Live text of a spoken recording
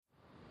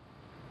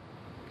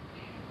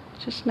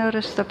Just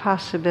notice the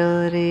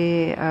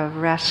possibility of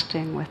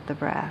resting with the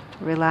breath,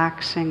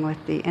 relaxing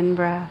with the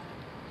in-breath,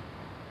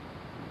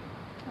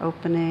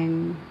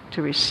 opening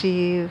to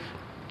receive,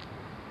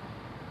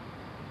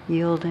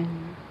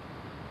 yielding,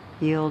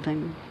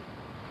 yielding,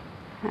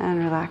 and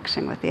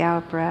relaxing with the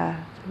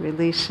out-breath,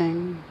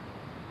 releasing,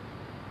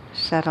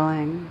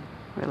 settling,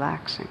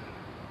 relaxing.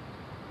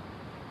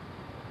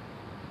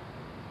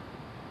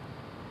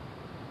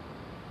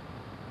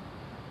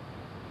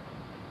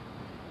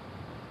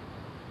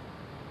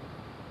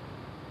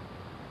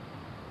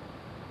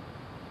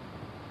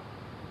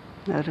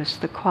 Notice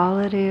the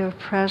quality of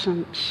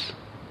presence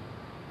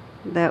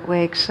that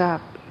wakes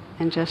up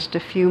in just a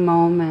few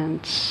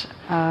moments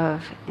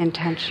of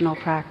intentional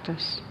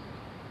practice.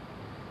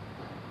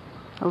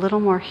 A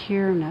little more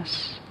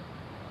here-ness.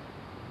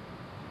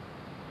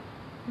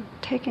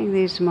 Taking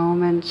these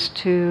moments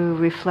to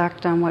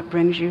reflect on what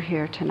brings you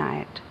here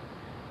tonight,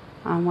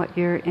 on what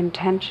your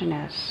intention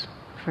is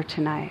for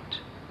tonight.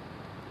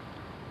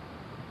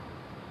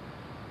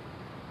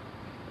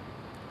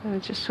 So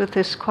just with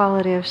this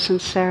quality of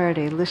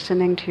sincerity,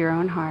 listening to your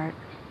own heart,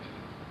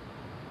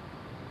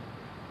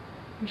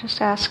 and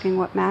just asking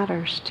what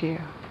matters to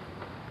you.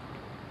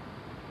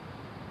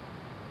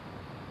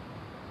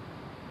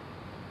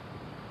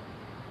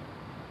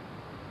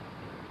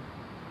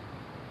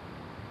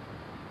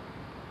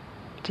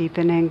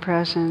 Deepening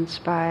presence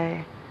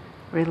by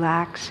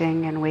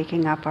relaxing and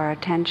waking up our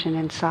attention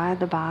inside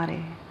the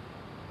body.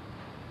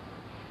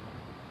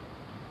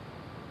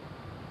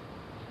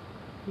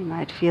 You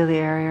might feel the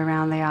area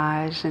around the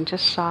eyes and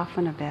just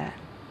soften a bit.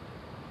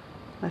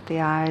 Let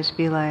the eyes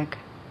be like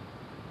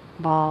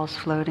balls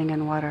floating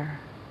in water.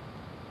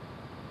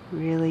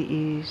 Really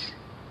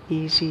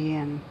easy,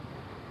 and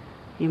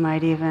you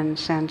might even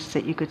sense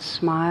that you could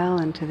smile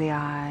into the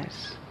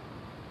eyes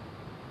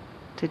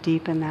to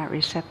deepen that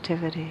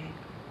receptivity.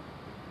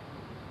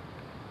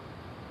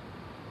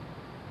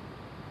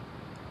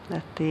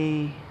 Let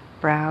the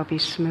brow be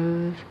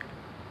smooth.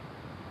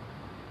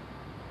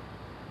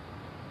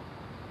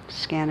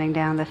 Scanning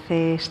down the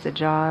face, the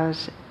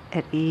jaws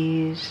at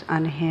ease,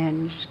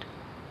 unhinged.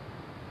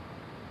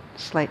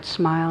 Slight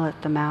smile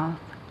at the mouth.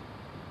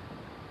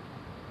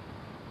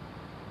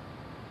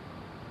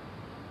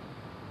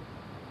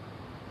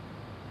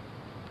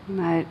 You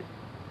might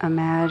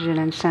imagine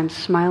and sense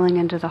smiling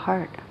into the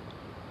heart.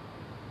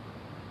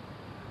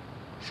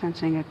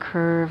 Sensing a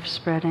curve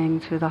spreading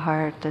through the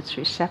heart that's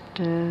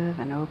receptive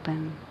and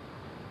open.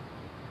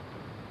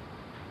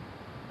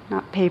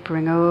 Not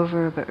papering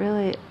over, but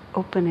really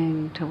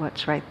opening to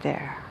what's right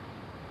there.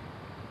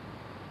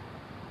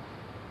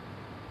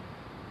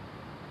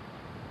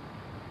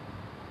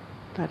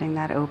 Letting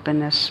that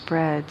openness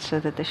spread so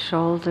that the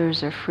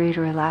shoulders are free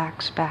to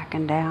relax back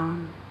and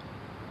down.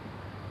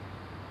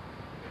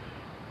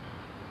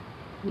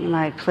 You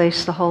might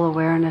place the whole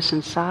awareness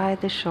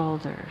inside the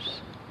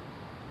shoulders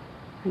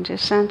and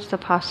just sense the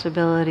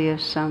possibility of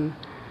some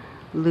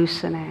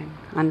loosening,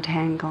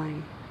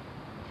 untangling.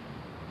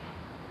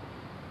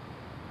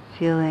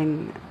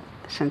 Feeling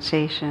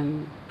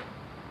sensation,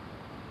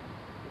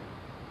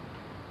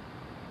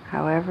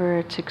 however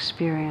it's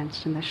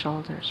experienced in the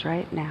shoulders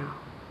right now.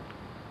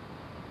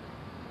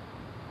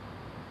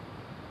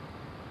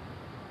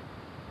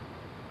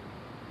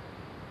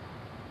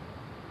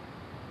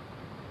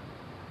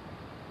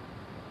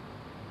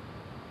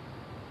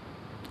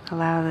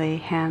 Allow the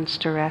hands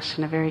to rest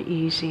in a very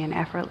easy and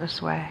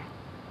effortless way.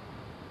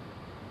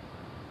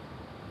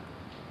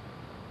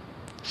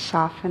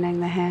 Softening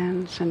the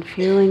hands and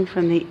feeling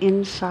from the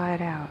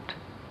inside out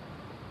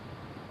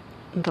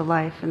the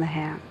life in the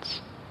hands.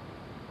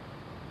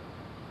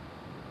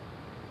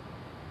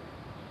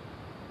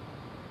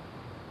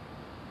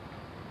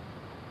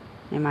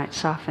 You might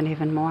soften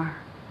even more.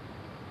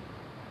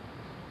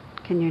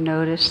 Can you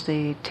notice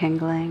the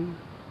tingling?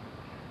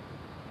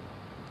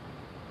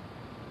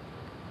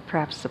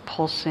 Perhaps the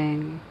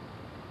pulsing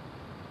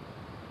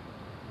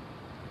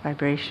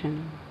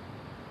vibration,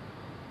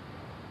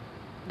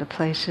 the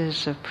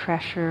places of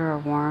pressure or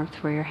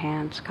warmth where your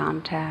hands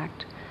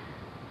contact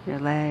your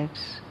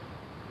legs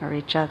or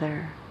each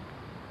other.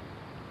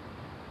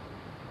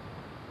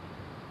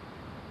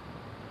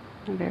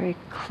 A very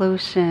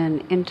close in,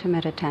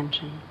 intimate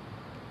attention.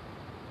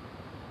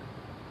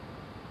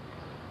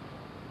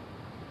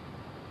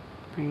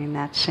 Bringing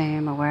that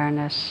same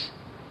awareness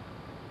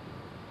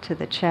to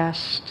the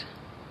chest,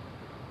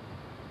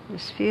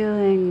 just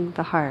feeling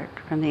the heart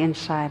from the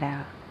inside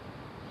out.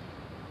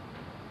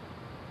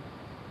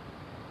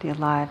 The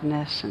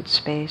aliveness and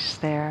space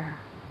there.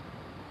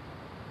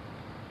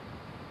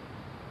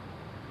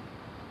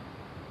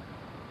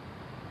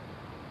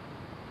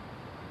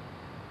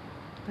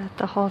 Let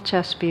the whole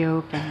chest be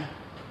open.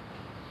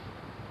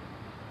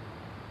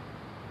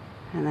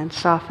 And then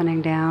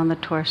softening down the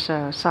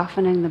torso,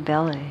 softening the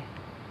belly,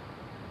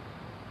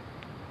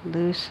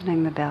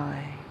 loosening the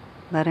belly.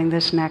 Letting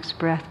this next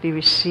breath be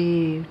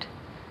received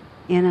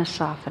in a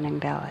softening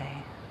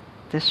belly.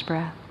 This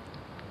breath.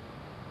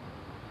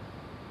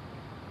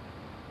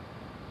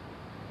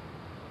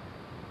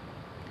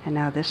 And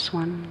now this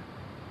one.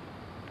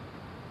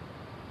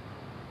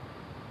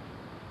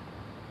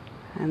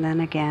 And then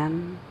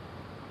again.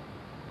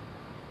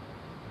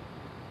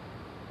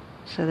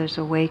 So there's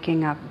a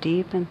waking up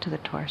deep into the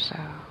torso.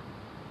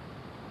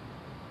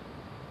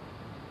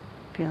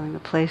 Feeling the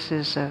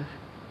places of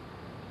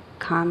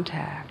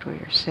contact where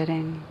you're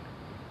sitting.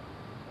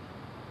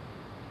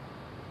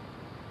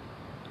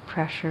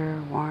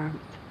 Pressure,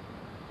 warmth.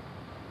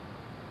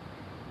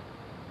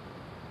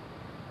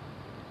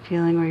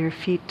 Feeling where your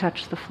feet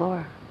touch the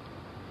floor.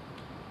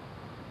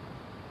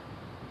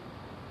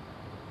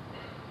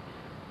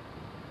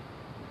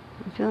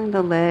 And feeling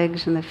the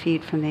legs and the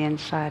feet from the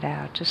inside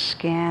out, just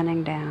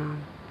scanning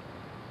down.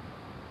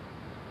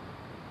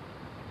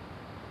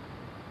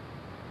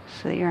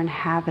 So that you're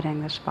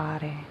inhabiting this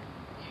body.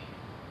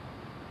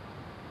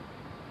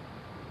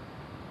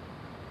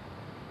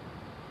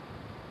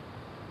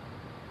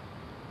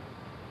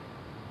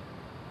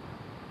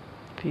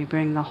 If you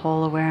bring the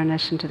whole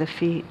awareness into the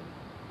feet,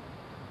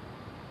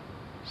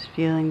 just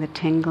feeling the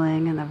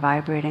tingling and the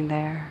vibrating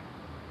there.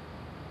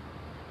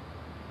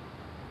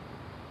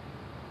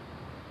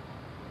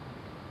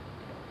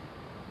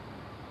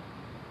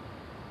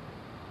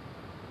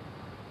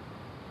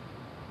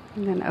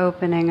 And then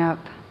opening up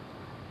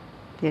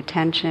the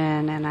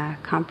attention in a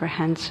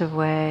comprehensive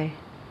way,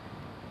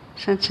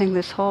 sensing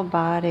this whole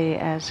body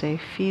as a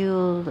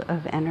field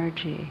of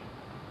energy,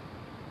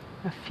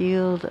 a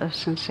field of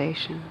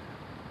sensation.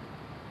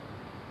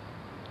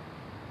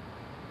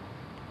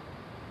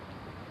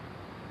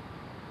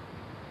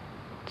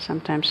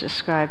 Sometimes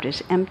described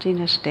as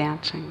emptiness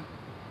dancing,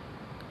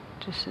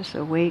 just as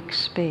awake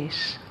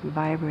space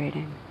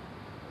vibrating.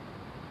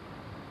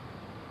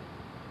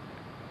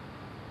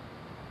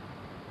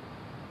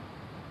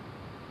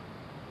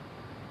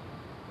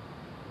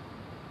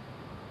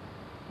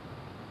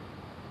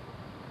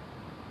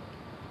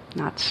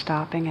 Not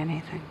stopping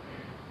anything.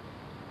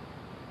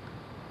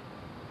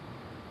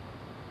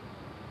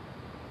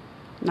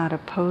 Not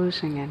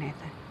opposing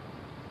anything.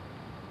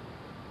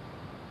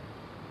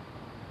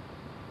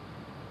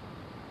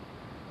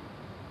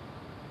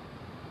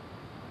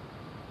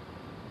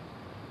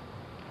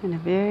 In a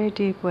very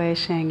deep way,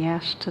 saying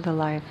yes to the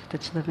life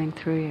that's living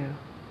through you.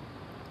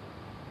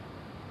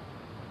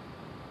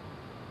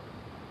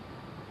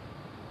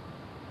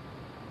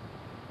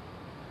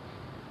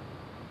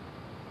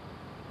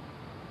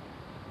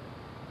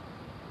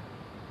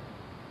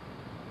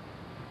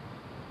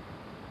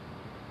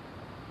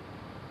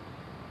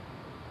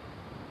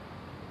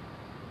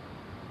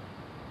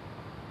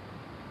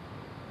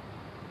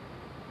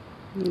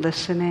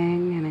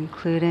 Listening and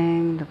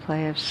including the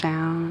play of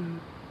sound,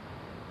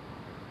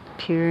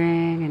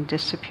 appearing and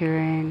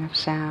disappearing of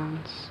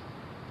sounds,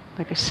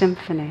 like a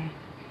symphony.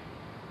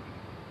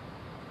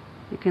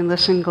 You can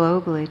listen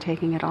globally,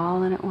 taking it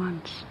all in at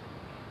once.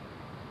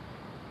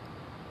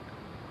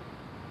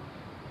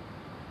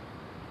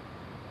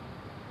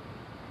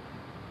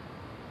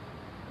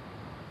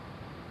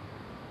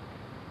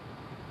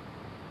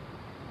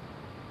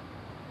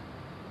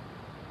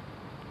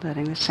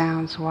 Letting the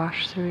sounds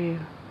wash through you.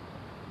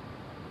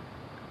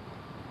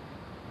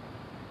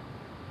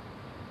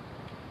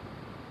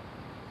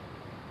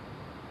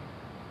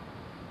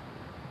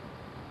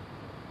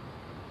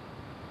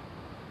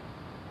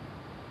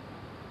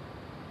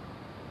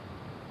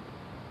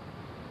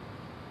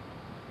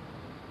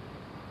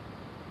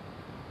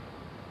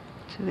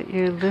 So that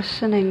you're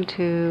listening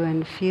to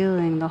and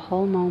feeling the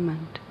whole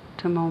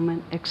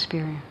moment-to-moment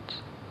experience.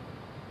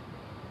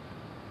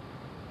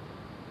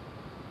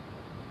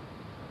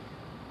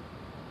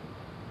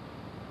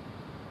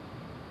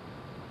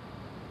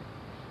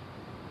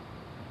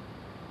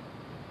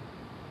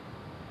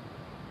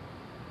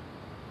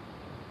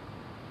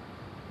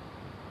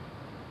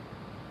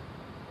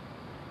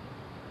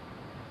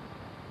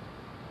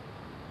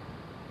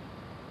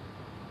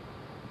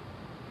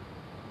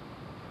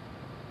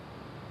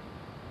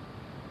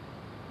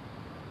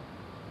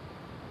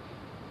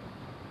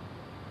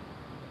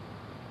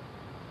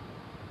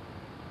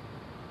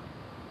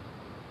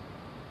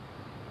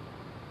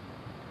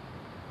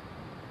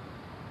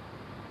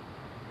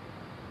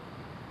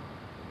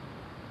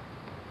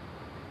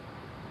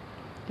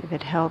 If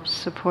it helps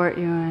support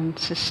you in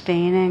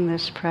sustaining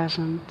this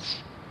presence,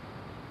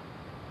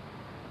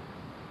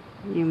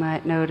 you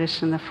might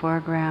notice in the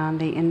foreground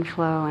the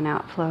inflow and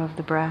outflow of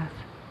the breath.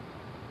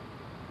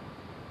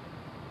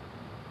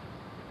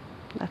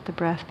 Let the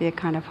breath be a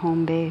kind of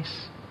home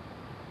base.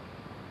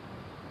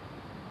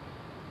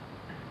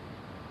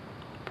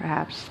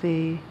 Perhaps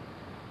the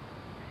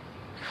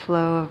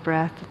flow of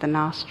breath at the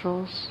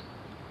nostrils.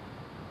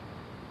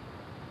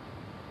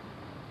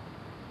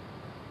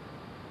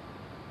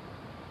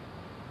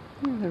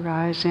 The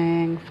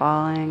rising,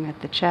 falling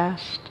at the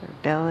chest or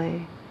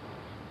belly.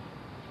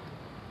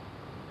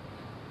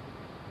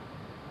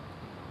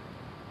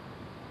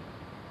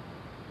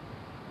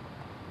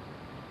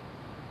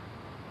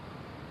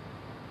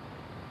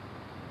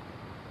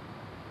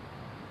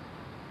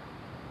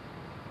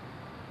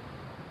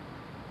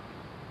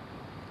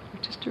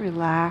 just a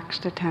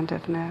relaxed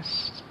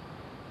attentiveness,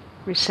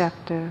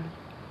 receptive.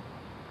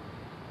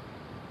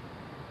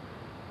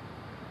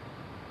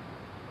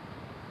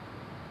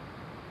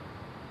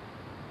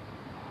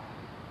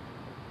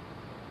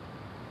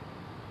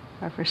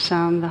 Or for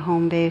some, the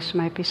home base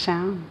might be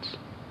sounds.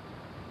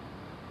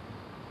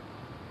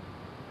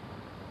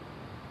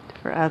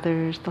 For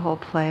others, the whole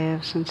play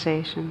of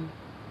sensation.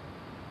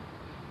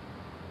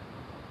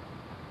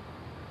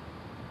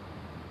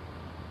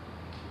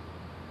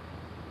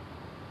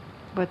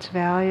 What's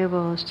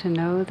valuable is to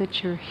know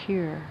that you're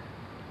here,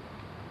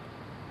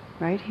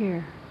 right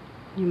here.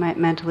 You might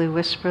mentally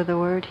whisper the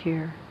word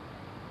here.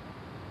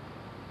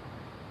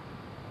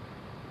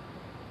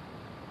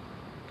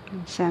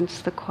 And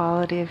sense the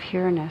quality of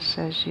here-ness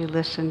as you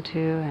listen to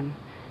and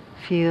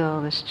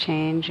feel this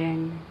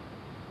changing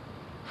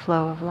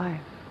flow of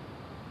life.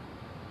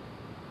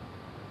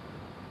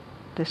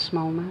 This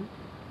moment.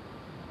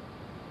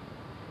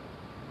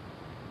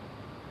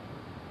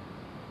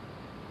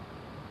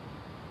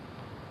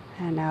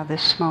 And now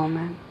this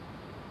moment.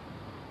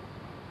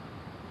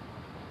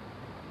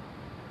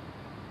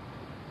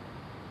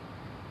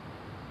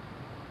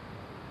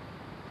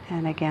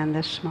 And again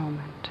this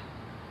moment.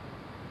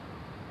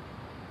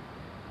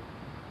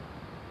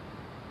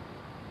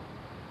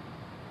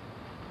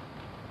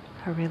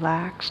 A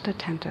relaxed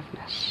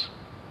attentiveness.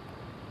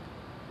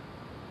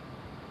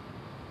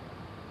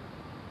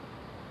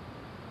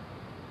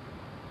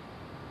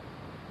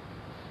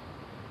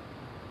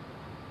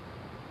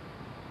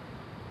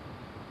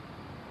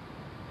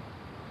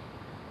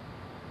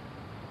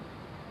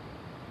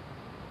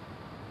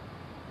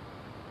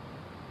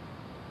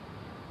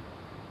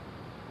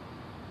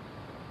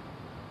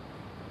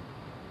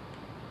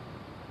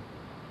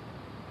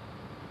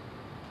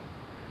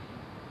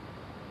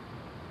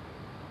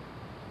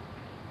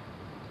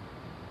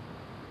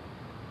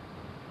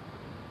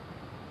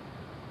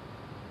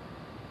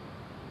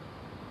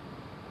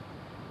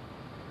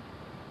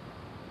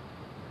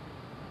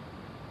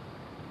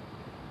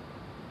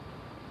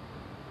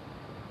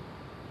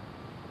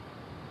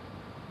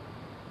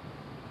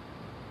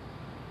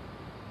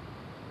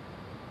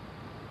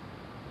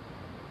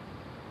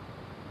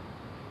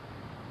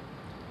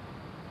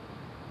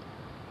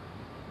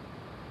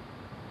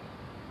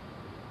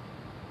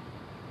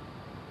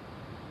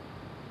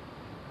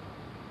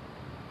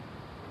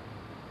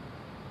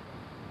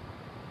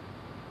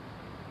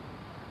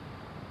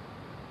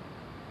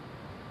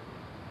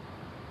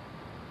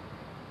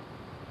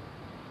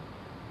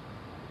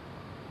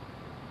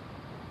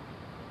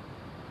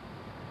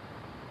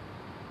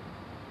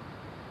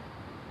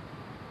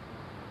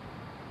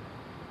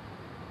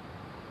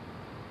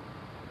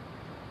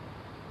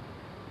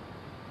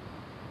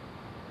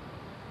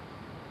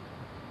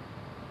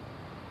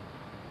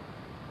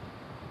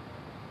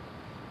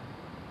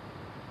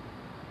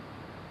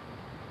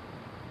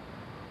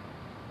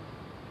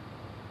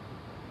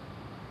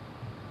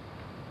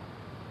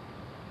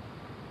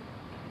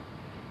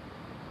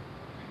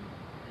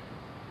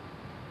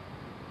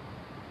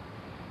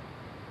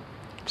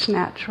 It's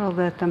natural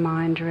that the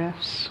mind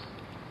drifts.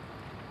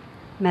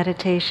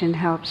 Meditation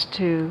helps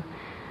to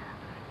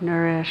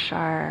nourish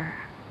our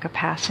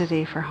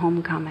capacity for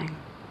homecoming.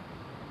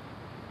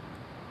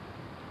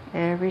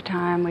 Every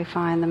time we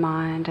find the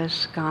mind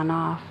has gone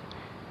off,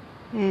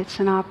 it's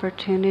an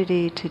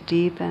opportunity to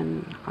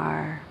deepen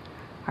our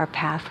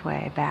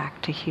pathway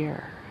back to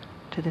here,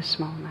 to this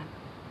moment,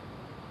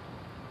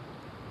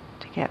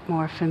 to get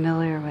more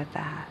familiar with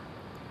that.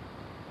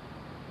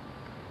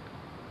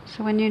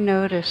 So when you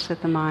notice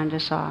that the mind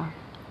is off,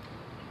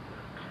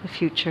 the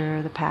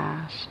future, the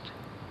past,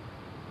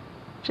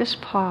 just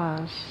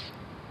pause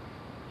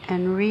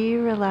and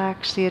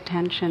relax the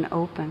attention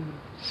open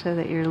so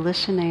that you're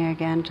listening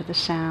again to the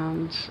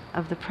sounds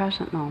of the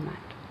present moment.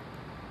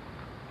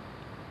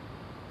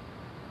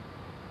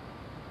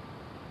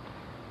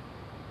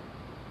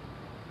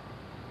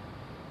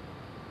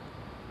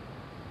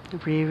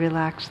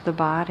 Relax the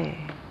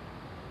body.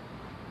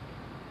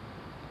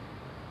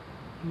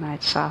 You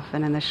might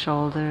soften in the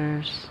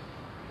shoulders,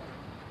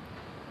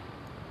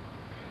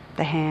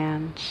 the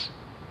hands,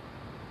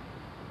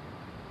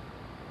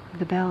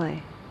 the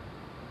belly.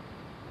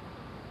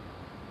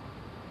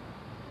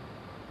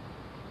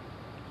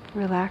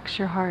 Relax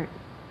your heart.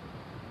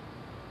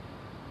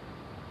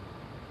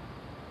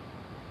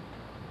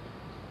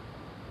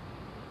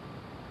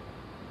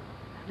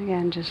 And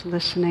again, just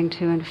listening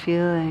to and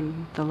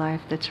feeling the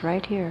life that's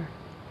right here.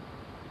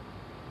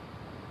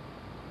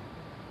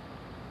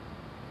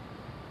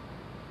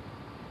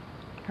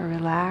 A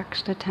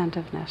relaxed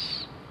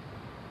attentiveness.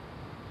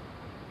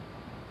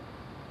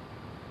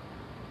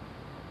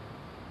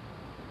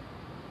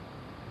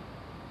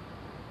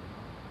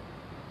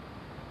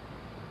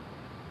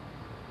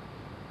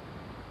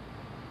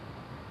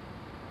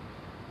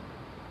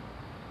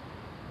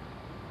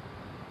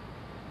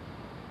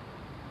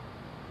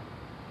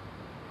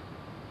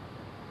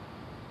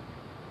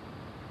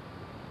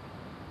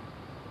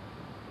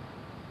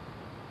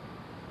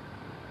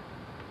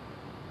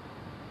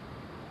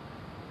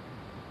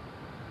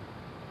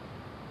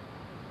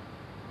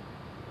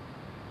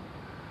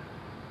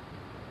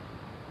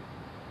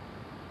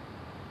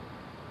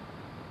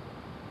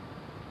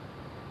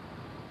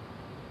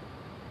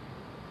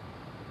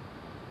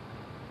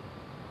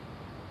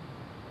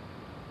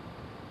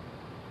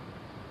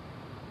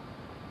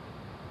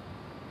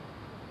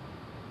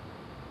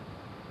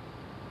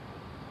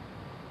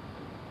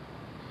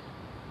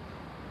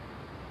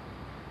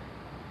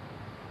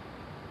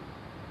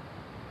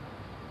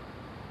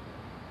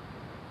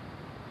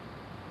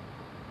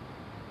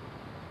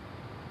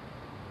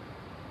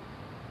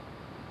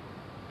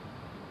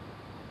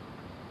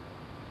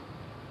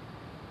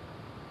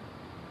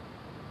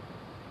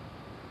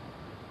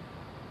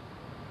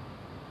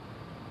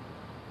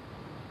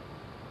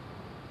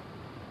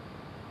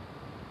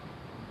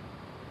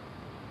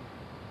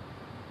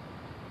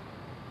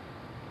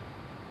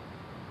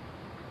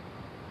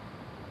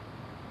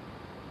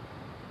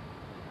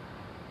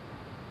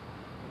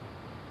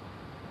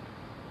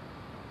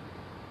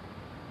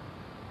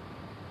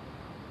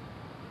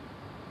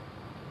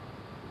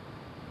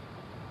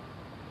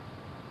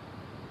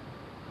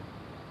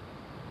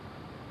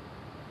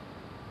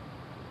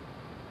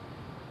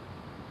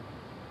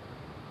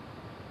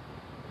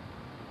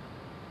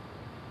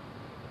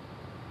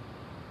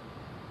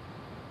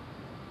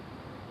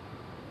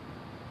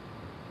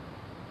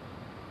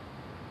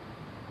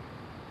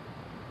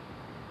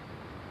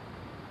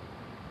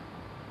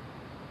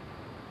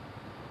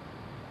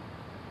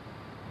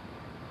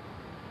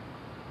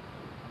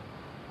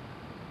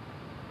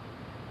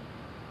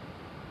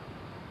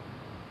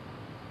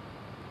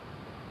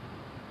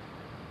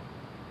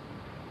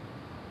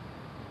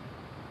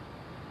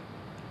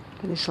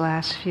 For these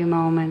last few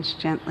moments,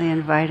 gently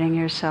inviting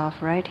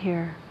yourself right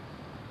here,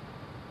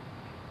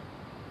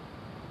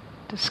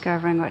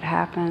 discovering what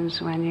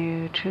happens when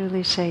you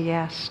truly say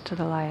yes to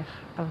the life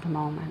of the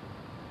moment.